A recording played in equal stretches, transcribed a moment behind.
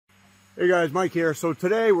Hey guys, Mike here. So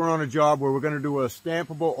today we're on a job where we're going to do a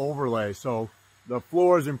stampable overlay. So the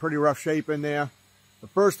floor is in pretty rough shape in there. The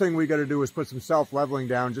first thing we got to do is put some self-leveling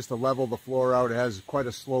down just to level the floor out. It has quite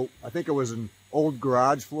a slope. I think it was an old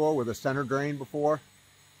garage floor with a center drain before.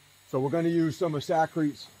 So we're going to use some of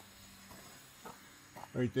Saccrete's,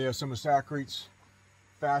 right there, some of Saccrete's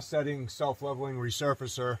fast setting self-leveling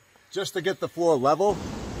resurfacer just to get the floor level.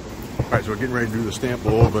 All right, so we're getting ready to do the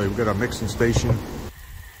stampable overlay. We've got our mixing station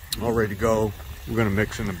all ready to go. We're going to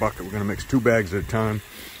mix in the bucket. We're going to mix 2 bags at a time,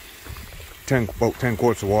 about 10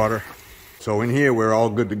 quarts of water. So in here we're all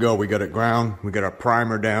good to go. We got it ground, we got our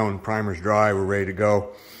primer down, primer's dry, we're ready to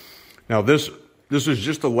go. Now this is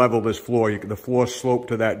just to level this floor. The floor sloped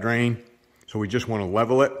to that drain, so we just want to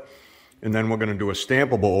level it. And then we're going to do a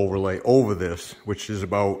stampable overlay over this, which is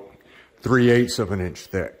about 3/8 of an inch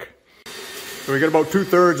thick. So we got about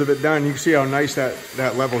 2/3 of it done. You can see how nice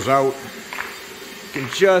that levels out. You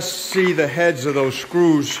can just see the heads of those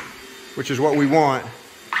screws, which is what we want.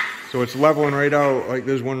 So it's leveling right out, like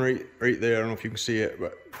there's one right there. I don't know if you can see it,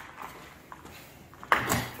 but.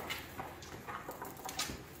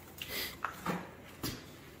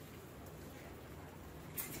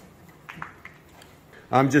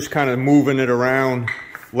 I'm just kind of moving it around,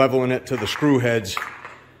 leveling it to the screw heads,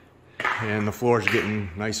 and the floor's getting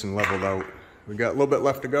nice and leveled out. We got a little bit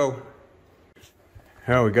left to go.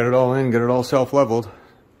 Yeah, we got it all in, got it all self-leveled.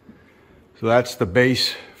 So that's the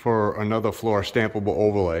base for another floor stampable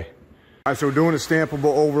overlay. All right, so we're doing a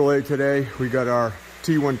stampable overlay today. We got our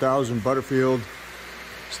T1000 Butterfield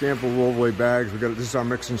stampable overlay bags. This is our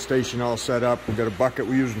mixing station all set up. We got a bucket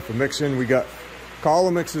we're using for mixing. We got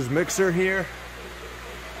Columix's mixer here.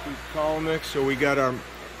 Columix, so we got our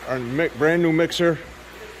brand new mixer.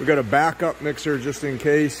 We got a backup mixer just in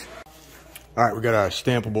case. All right, we got our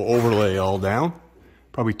stampable overlay all down.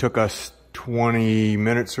 Probably took us 20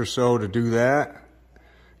 minutes or so to do that.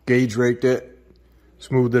 Gauge raked it,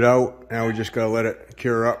 smoothed it out. Now we just gotta let it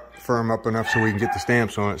cure up, firm up enough so we can get the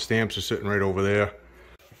stamps on it. Stamps are sitting right over there.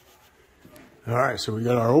 All right, so we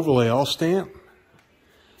got our overlay all stamped.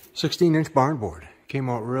 16-inch barn board. Came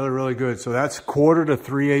out really, really good. So that's 1/4 to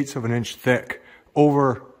 3/8 of an inch thick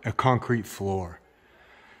over a concrete floor.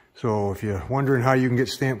 So if you're wondering how you can get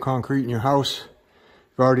stamped concrete in your house,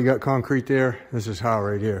 you've already got concrete there, this is how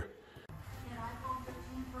right here.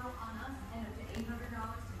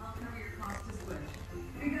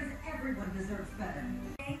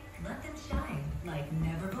 Let them shine like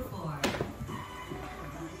never before.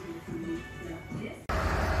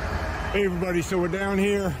 Hey everybody, so we're down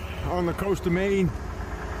here on the coast of Maine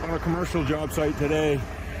on a commercial job site today,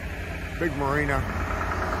 big marina,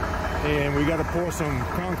 and we got to pour some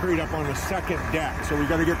concrete up on the second deck. So we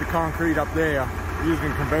got to get the concrete up there. We're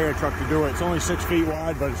using a conveyor truck to do it. It's only 6 feet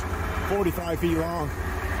wide, but it's 45 feet long,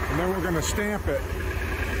 and then we're going to stamp it.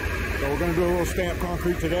 So we're going to do a little stamp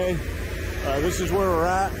concrete today. This is where we're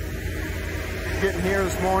at. Getting here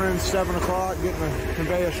this morning, 7 o'clock, getting the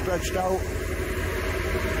conveyor stretched out.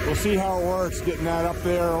 We'll see how it works, getting that up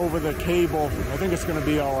there over the cable. I think it's going to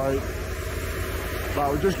be all right.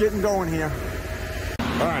 But we're just getting going here.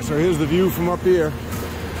 All right, so here's the view from up here.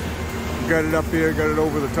 Got it up here, got it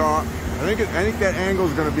over the top. I think that angle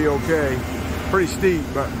is going to be okay. Pretty steep,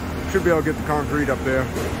 but should be able to get the concrete up there.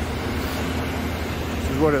 This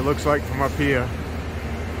is what it looks like from up here.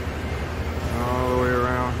 All the way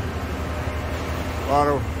around. A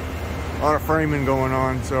lot of framing going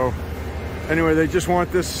on, so. Anyway, they just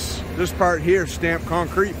want this part here stamped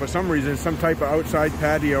concrete for some reason, some type of outside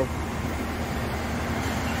patio.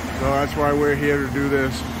 So that's why we're here to do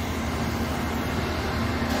this.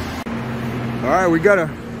 All right, we got a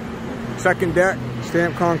second deck,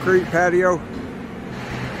 stamped concrete patio.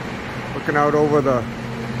 Looking out over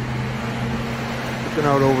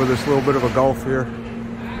this little bit of a gulf here.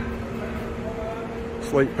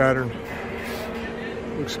 Slate pattern.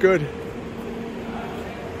 Looks good.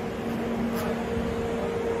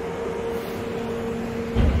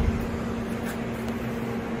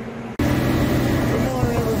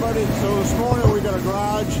 So this morning we got a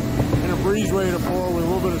garage and a breezeway to pour with a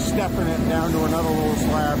little bit of step in it down to another little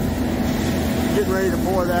slab. Getting ready to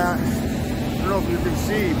pour that. I don't know if you can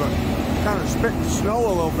see, but kind of spitting snow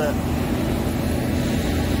a little bit.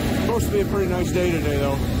 Supposed to be a pretty nice day today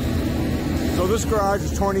though. So this garage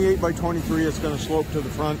is 28 by 23. It's going to slope to the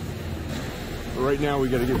front. But right now we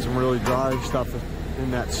got to get some really dry stuff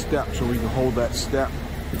in that step so we can hold that step.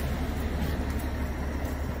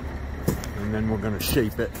 And then we're going to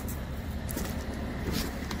shape it.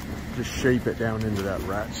 Just shape it down into that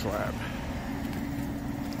rat slab.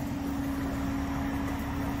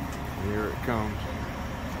 Here it comes.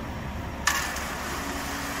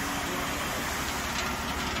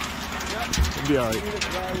 It'll be all right.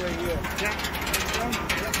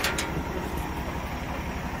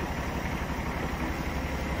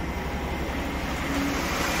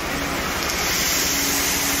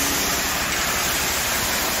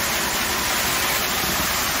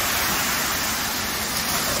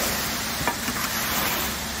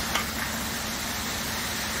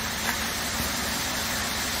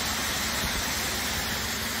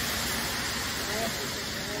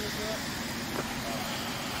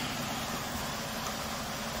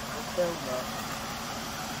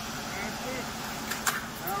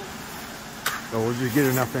 So we'll just get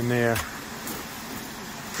enough in there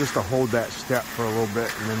just to hold that step for a little bit,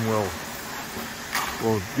 and then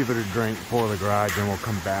we'll give it a drink, pour the garage, and we'll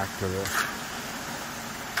come back to this.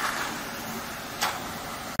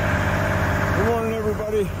 Good morning,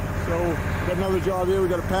 everybody. So got another job here. We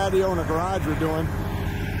got a patio and a garage we're doing.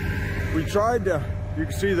 We tried to, you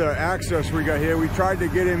can see the access we got here. We tried to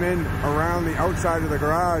get him in around the outside of the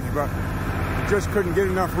garage, but we just couldn't get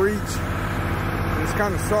enough reach. It's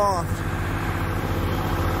kind of soft.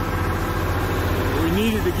 We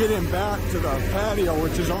needed to get him back to the patio,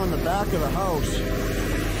 which is on the back of the house.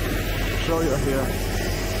 I'll show you here.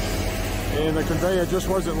 And the conveyor just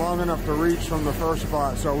wasn't long enough to reach from the first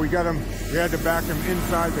spot. So we had to back him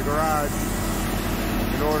inside the garage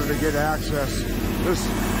in order to get access.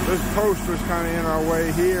 This post was kind of in our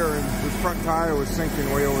way here, and this front tire was sinking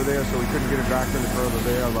way over there, so we couldn't get it back any further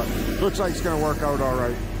there. But looks like it's going to work out all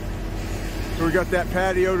right. So we got that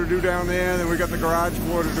patio to do down there, and then we got the garage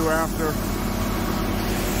floor to do after.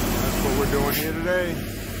 That's what we're doing here today.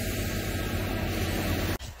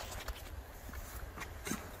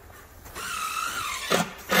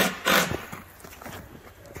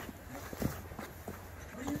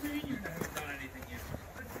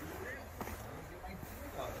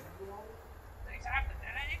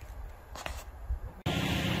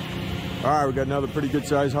 All right, we got another pretty good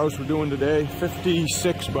sized house we're doing today.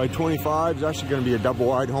 56 by 25. It's actually going to be a double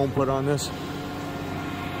wide home put on this.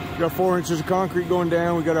 We got 4 inches of concrete going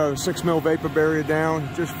down. We got a 6 mil vapor barrier down.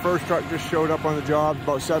 First truck just showed up on the job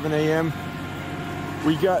about 7 a.m.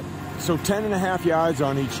 We got 10.5 yards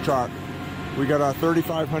on each truck. We got our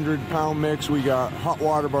 3,500 pound mix. We got hot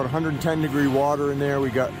water, about 110 degree water in there.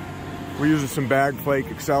 We're using some bag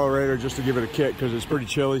flake accelerator just to give it a kick because it's pretty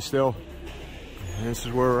chilly still. And this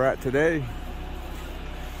is where we're at today.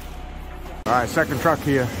 All right, second truck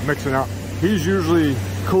here, mixing up. He's usually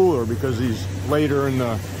cooler because he's later in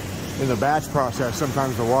the batch process.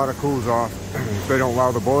 Sometimes the water cools off, so they don't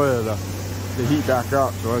allow the boiler to heat back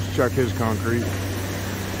up. So let's check his concrete.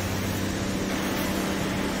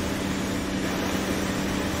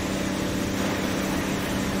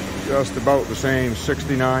 Just about the same,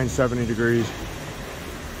 69, 70 degrees.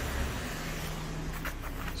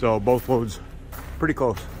 So both loads pretty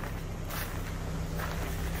close.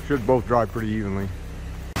 Should both dry pretty evenly.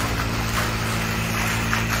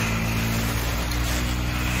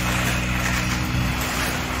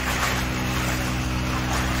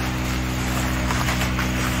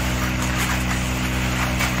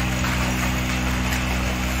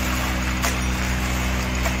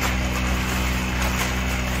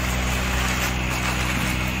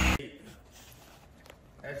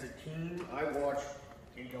 As a team, I watched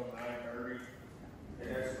until 9:30. And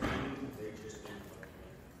as a team, they just didn't.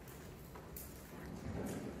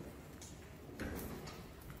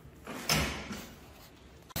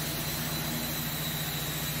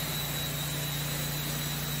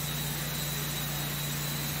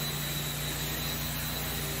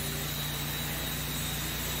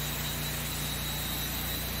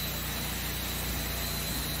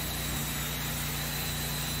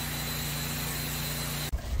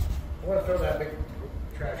 I want to throw that big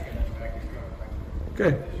trash can in the back of your truck.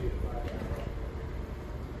 Okay.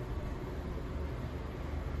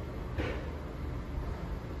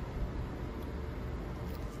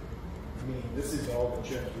 I mean, this is all the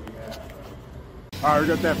chips we have. All right, we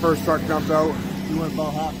got that first truck dumped out. We went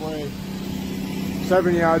about halfway.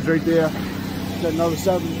 7 yards right there. Got another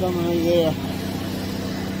 7 coming right there.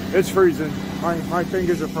 It's freezing. My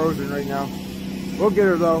fingers are frozen right now. We'll get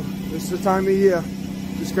her though. This is the time of year.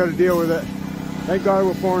 Just got to deal with it. Thank God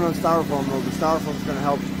we're pouring on styrofoam though. The styrofoam's going to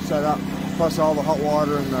help set up. Plus all the hot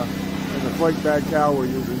water and the flake bag cow we're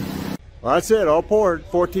using. Well, that's it. All poured.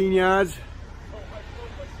 14 yards.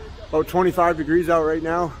 About 25 degrees out right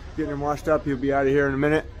now. Getting him washed up. He'll be out of here in a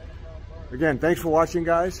minute. Again, thanks for watching,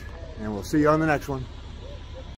 guys, and we'll see you on the next one.